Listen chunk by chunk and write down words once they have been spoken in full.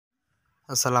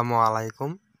আসসালামু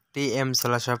আলাইকুম। TM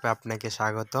solar শপে আপনাকে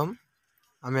স্বাগতম।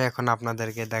 আমি এখন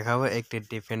আপনাদেরকে দেখাবো একটি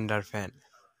ডিফেন্ডার ফ্যান,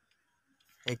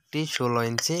 একটি 16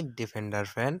 ইঞ্চি ডিফেন্ডার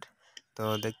ফ্যান। তো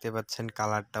দেখতে পাচ্ছেন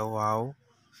কালারটা ওয়াও,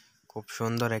 খুব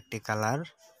সুন্দর একটি কালার।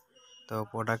 তো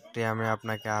প্রোডাক্টটি আমি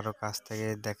আপনাকে আরও কাছ থেকে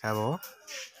দেখাবো।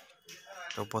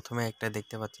 তো প্রথমে একটা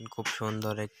দেখতে পাচ্ছেন খুব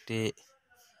সুন্দর একটি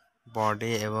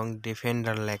বডি এবং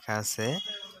ডিফেন্ডার লেখা আছে,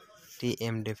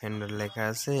 টিএম ডিফেন্ডার লেখা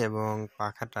আছে এবং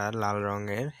পাখাটা লাল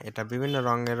রঙের। এটা বিভিন্ন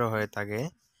রঙেরও হয়ে থাকে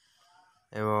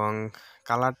এবং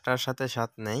কালারটার সাথে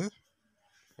সাথ নেই।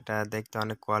 এটা দেখতে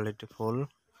অনেক কোয়ালিটিফুল,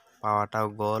 পাওয়াটাও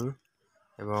গোল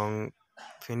এবং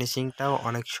ফিনিশিংটাও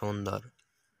অনেক সুন্দর।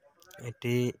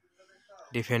 এটি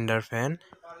ডিফেন্ডার ফ্যান।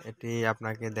 এটি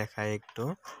আপনাকে দেখায় একটু।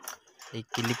 এই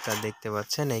ক্লিপটা দেখতে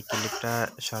পাচ্ছেন, এই ক্লিপটা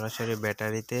সরাসরি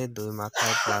ব্যাটারিতে দুই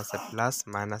মাথায় প্লাসে প্লাস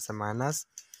মাইনাসে মাইনাস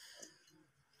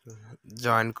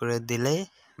জয়েন করে দিলেই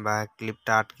বা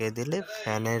ক্লিপটা আটকে দিলে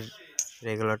ফ্যানের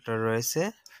রেগুলেটর রয়েছে,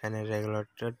 ফ্যানের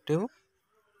রেগুলেটরটিও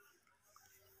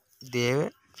দিয়ে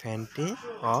ফ্যানটি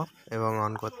অফ এবং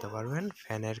অন করতে পারবেন।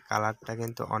 ফ্যানের কালারটা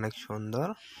কিন্তু অনেক সুন্দর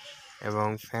এবং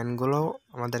ফ্যানগুলো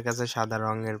আমাদের কাছে সাদা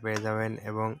রঙের পেয়ে যাবেন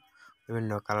এবং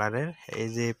বিভিন্ন কালারের। এই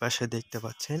যে পাশে দেখতে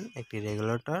পাচ্ছেন একটি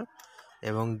রেগুলেটর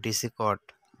এবং ডিসি কর্ড।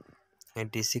 এই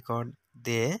ডিসি কর্ড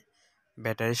দিয়ে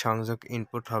ব্যাটারি সংযোগ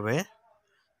ইনপুট হবে।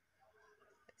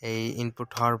 এই ইনপুট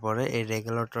হওয়ার পরে এই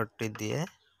রেগুলেটরটি দিয়ে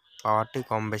পাওয়ারটি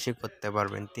কম বেশি করতে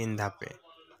পারবেন 3 ধাপে।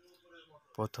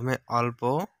 প্রথমে অল্প,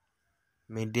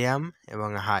 মিডিয়াম এবং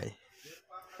হাই।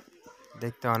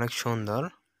 দেখতে অনেক সুন্দর।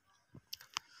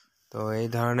 তো এই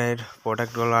ধরনের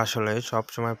প্রোডাক্টগুলো আসলে সব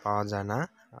সময় পাওয়া যায় না,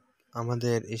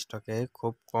 আমাদের স্টকে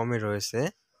খুব কমই রয়েছে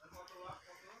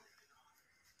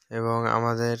এবং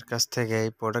আমাদের কাছ থেকে এই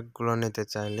প্রোডাক্টগুলো নিতে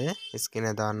চাইলে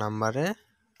স্ক্রিনে দেওয়া নাম্বারে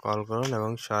কল করুন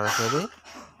এবং সরাসরি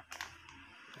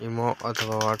ইমো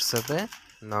অথবা হোয়াটসঅ্যাপে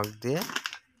নক দিয়ে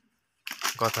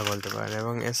কথা বলতে পারেন।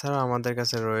 এবং এছাড়াও আমাদের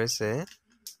কাছে রয়েছে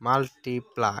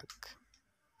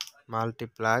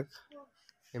মাল্টিপ্লাগ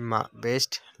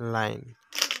বেস্ট লাইন।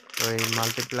 তো এই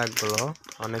মাল্টিপ্লাগগুলো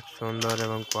অনেক সুন্দর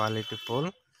এবং কোয়ালিটিফুল।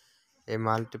 এই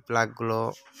মাল্টিপ্লাগগুলো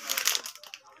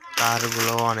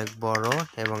তারগুলো অনেক বড়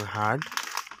এবং হার্ড।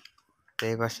 তো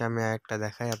এই পাশে আমি একটা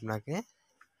দেখাই আপনাকে।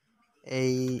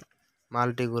 এই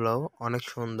মাল্টিগুলো অনেক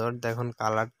সুন্দর, দেখুন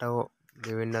কালারটাও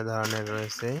বিভিন্ন ধরনের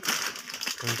রয়েছে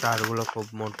এবং তারগুলো খুব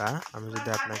মোটা। আমি যদি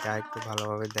আপনাকে আরেকটু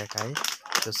ভালোভাবে দেখাই,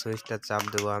 তো সুইচটা চাপ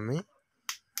দেবো আমি।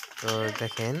 তো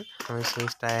দেখেন আমি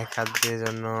সুইচটা এক হাত দিয়ে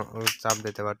জন্য চাপ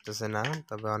দিতে পারতেছে না,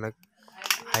 তবে অনেক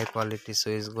হাই কোয়ালিটি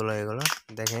সুইচগুলো এগুলো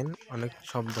দেখেন অনেক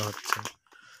শব্দ হচ্ছে।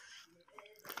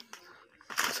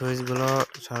 সুইচগুলো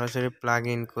সরাসরি প্লাগ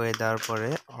ইন করে দেওয়ার পরে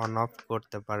অন অফ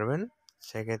করতে পারবেন,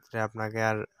 সেক্ষেত্রে আপনাকে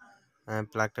আর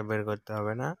প্লাগটা বের করতে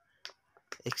হবে না।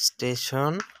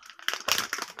 এক্সটেনশন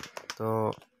তো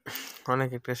অনেক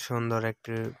একটা সুন্দর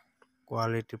একটি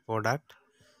কোয়ালিটি প্রোডাক্ট।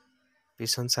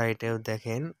 পিছন সাইডেও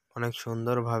দেখেন অনেক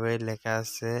সুন্দরভাবে লেখা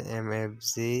আছে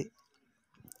MFG,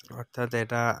 অর্থাৎ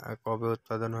এটা কবে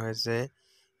উৎপাদন হয়েছে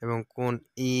এবং কোন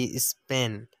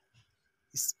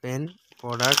স্পেন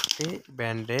প্রোডাক্টটি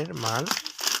ব্র্যান্ডের মাল।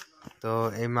 তো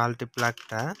এই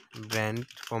মাল্টিপ্লাগটা ব্র্যান্ড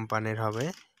কোম্পানির হবে,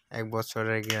 1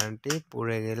 বছরের গ্যারান্টি,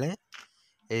 পুড়ে গেলে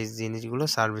এই জিনিসগুলো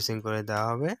সার্ভিসিং করে দেওয়া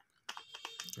হবে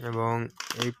এবং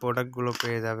এই প্রোডাক্টগুলো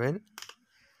পেয়ে যাবেন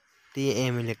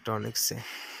টিএম ইলেকট্রনিক্সে।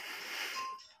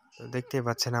 তো দেখতে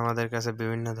পাচ্ছেন আমাদের কাছে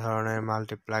বিভিন্ন ধরনের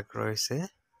মাল্টিপ্লাগ রয়েছে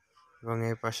এবং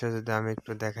এই পাশে যদি আমি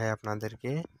একটু দেখাই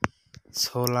আপনাদেরকে,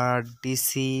 সোলার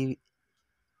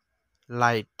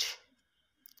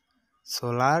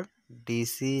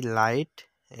ডিসি লাইট,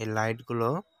 এই লাইটগুলো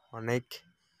অনেক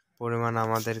পরিমাণ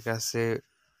আমাদের কাছে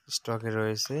স্টকে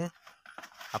রয়েছে।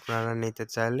 আপনারা নিতে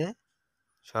চাইলে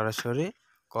সরাসরি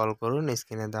কল করুন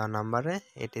স্ক্রিনে দেওয়া নাম্বারে।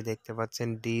 এটি দেখতে পাচ্ছেন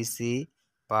ডিসি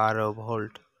 12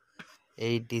 ভোল্ট।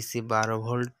 এই ডিসি 12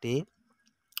 ভোল্টটি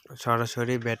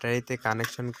সরাসরি ব্যাটারিতে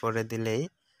কানেকশন করে দিলেই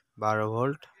 12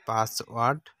 ভোল্ট 5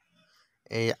 ওয়াট।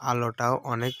 এই আলোটাও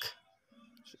অনেক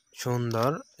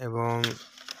সুন্দর এবং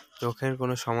চোখের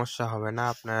কোনো সমস্যা হবে না,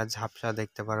 আপনারা ঝাপসা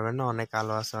দেখতে পারবেন না। অনেক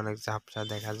আলো আছে, অনেক ঝাপসা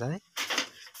দেখা যায়।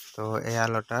 তো এই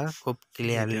আলোটা খুব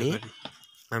ক্লিয়ারলি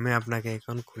আমি আপনাকে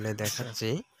এখন খুলে দেখাচ্ছি।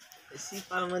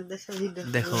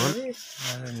 দেখুন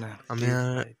আমি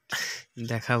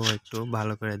দেখাবো, একটু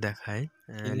ভালো করে দেখাই।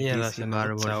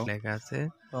 12 ভোল্ট লেখা আছে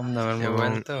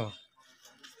এবং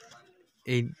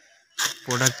এই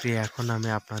প্রোডাক্টটি এখন আমি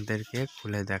আপনাদেরকে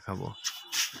খুলে দেখাবো।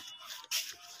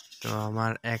 তো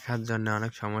আমার এক হাত জন্য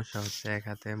অনেক সমস্যা হচ্ছে, এক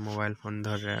হাতে মোবাইল ফোন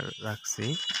ধরে রাখছি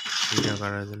ভিডিও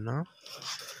করার জন্য,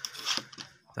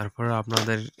 তারপর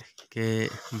আপনাদেরকে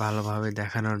ভালোভাবে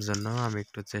দেখানোর জন্য আমি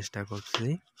একটু চেষ্টা করছি।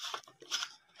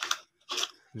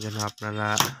 যেন আপনারা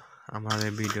আমার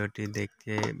এই ভিডিওটি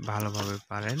দেখতে ভালোভাবে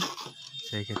পারেন।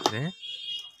 সেই ক্ষেত্রে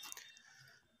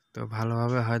তো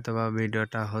ভালোভাবে হয়তোবা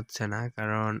ভিডিওটা হচ্ছে না,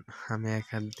 কারণ আমি এক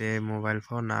হাত দিয়ে মোবাইল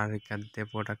ফোন আর এক হাত দিয়ে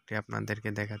প্রোডাক্টটি আপনাদেরকে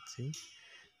দেখাচ্ছি।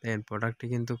 দেখেন প্রোডাক্টটি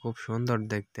কিন্তু খুব সুন্দর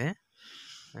দেখতে।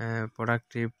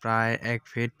 প্রোডাক্টটি প্রায় 1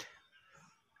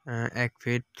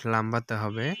 ফিট লম্বাতে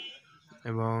হবে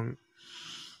এবং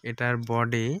এটার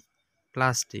বডি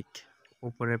প্লাস্টিক,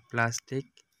 উপরে প্লাস্টিক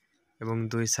এবং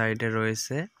 2 সাইডে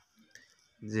রয়েছে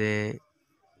যে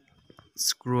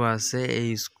স্ক্রু আছে, এই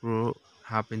স্ক্রু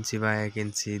 1/2 ইঞ্চি বা 1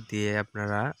 ইঞ্চি দিয়ে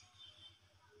আপনারা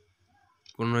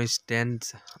কোনো স্ট্যান্ড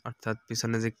অর্থাৎ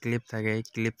পিছনে যে ক্লিপ থাকে এই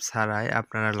ক্লিপ ছাড়াই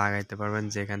আপনারা লাগাইতে পারবেন,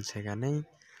 সেখানেই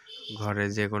ঘরে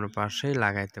যে কোনো পাশেই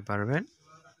লাগাইতে পারবেন।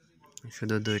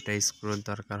 শুধু 2টা স্ক্রুর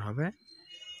দরকার হবে।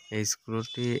 এই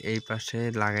স্ক্রুটি এই পাশে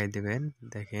লাগাই দিবেন।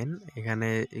 দেখেন এখানে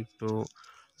একটু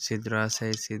ছিদ্র আছে,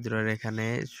 এই ছিদ্রের এখানে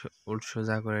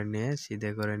সোজা করে নিয়ে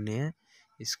সিধে করে নিয়ে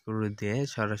স্ক্রু দিয়ে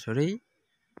সরাসরি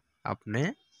আপনি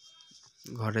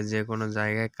ঘরে যে কোনো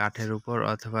জায়গায় কাঠের উপর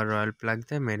অথবা রয়্যাল প্লাগ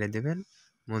দিয়ে মেরে দিবেন।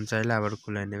 মন চাইলে আবার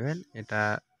খুলে নেবেন। এটা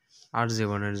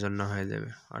আজীবনের জন্য হয়ে যাবে,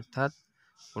 অর্থাৎ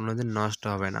কোনোদিন নষ্ট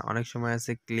হবে না। অনেক সময়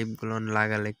আছে ক্লিপগুলো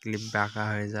লাগালে ক্লিপ বাঁকা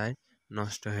হয়ে যায়,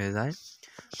 নষ্ট হয়ে যায়।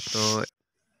 তো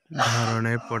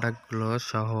ধরনের প্রোডাক্টগুলো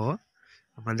সহ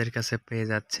আমাদের কাছে পেয়ে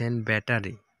যাচ্ছেন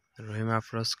ব্যাটারি। রহিম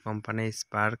আফরোজ কোম্পানি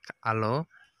স্পার্ক আলো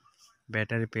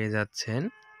ব্যাটারি পেয়ে যাচ্ছেন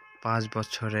 5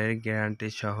 বছরের গ্যারান্টি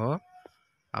সহ।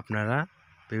 আপনারা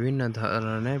বিভিন্ন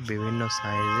ধরনের বিভিন্ন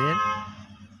সাইজের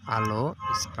আলো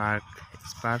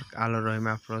স্পার্ক আলো রহিম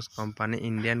আফরোজ কোম্পানি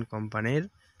ইন্ডিয়ান কোম্পানির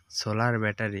সোলার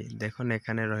ব্যাটারি। দেখুন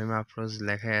এখানে রহিম আফরোজ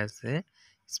লেখা আছে,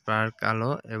 স্পার্ক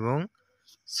আলো এবং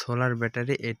সোলার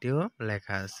ব্যাটারি এটিও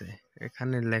লেখা আছে।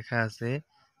 এখানে লেখা আছে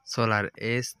সোলার,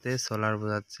 এস তে সোলার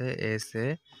বোঝাচ্ছে, এস এ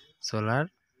সোলার।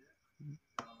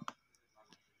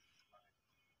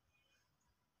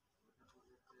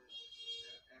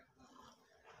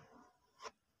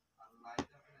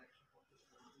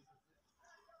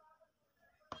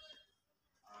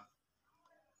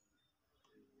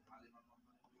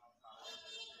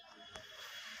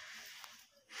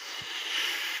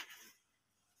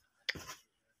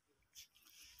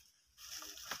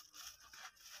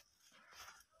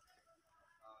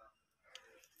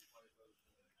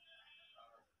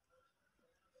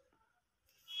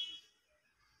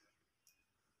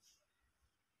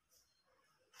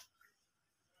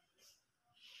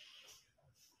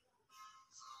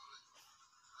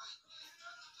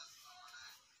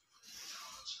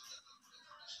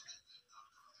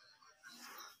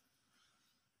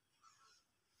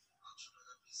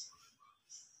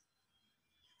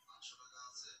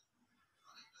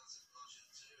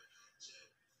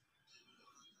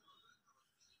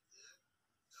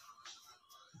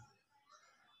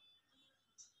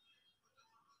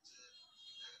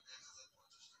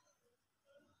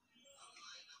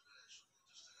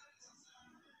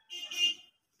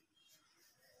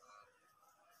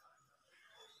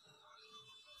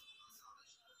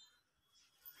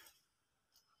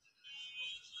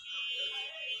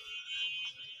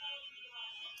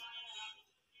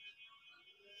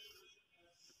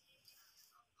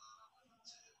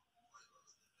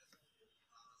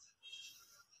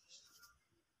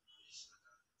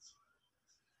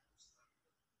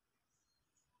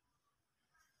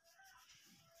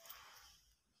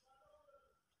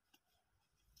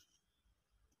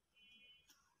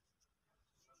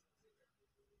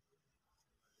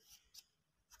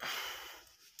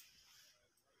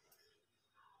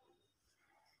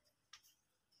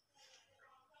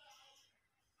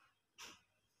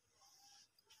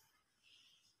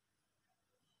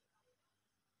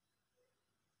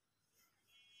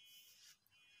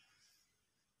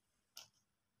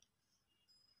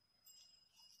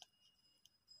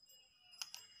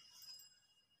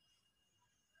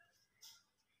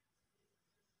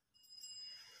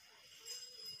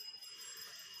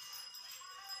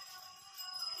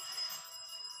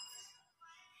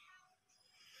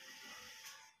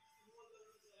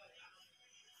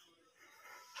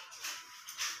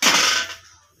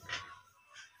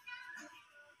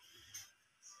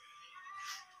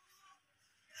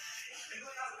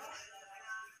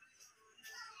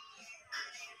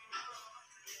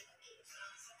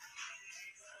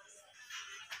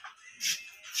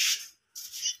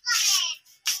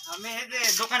 আমি এই যে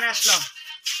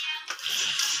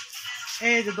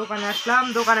দোকানে আসলাম,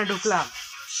 দোকানে ঢুকলাম।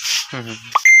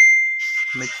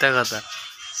 মিথ্যা কথা।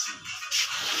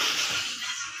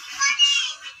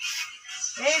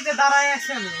 এই যে দাঁড়ায় আছি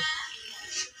আমি।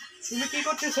 তুমি কি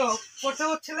করতেছো? পড়তে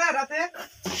হচ্ছিলে রাতে?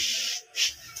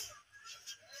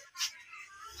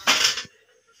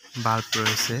 বাল্ব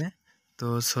রয়েছে। তো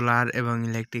সোলার এবং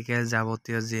ইলেকট্রিক্যাল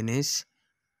যাবতীয় জিনিস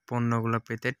পণ্যগুলো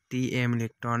পেতে টিএম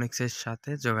ইলেকট্রনিক্সের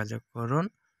সাথে যোগাযোগ করুন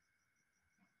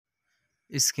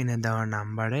স্ক্রিনে দেওয়া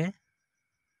নাম্বারে,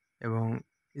 এবং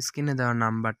স্ক্রিনে দেওয়া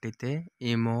নাম্বারটিতে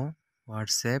ইমো,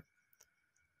 হোয়াটসঅ্যাপ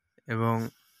এবং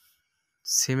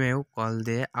সিমেও কল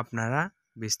দিয়ে আপনারা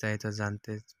বিস্তারিত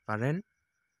জানতে পারেন।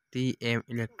 TM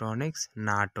electronics,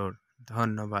 Natore.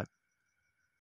 ধন্যবাদ।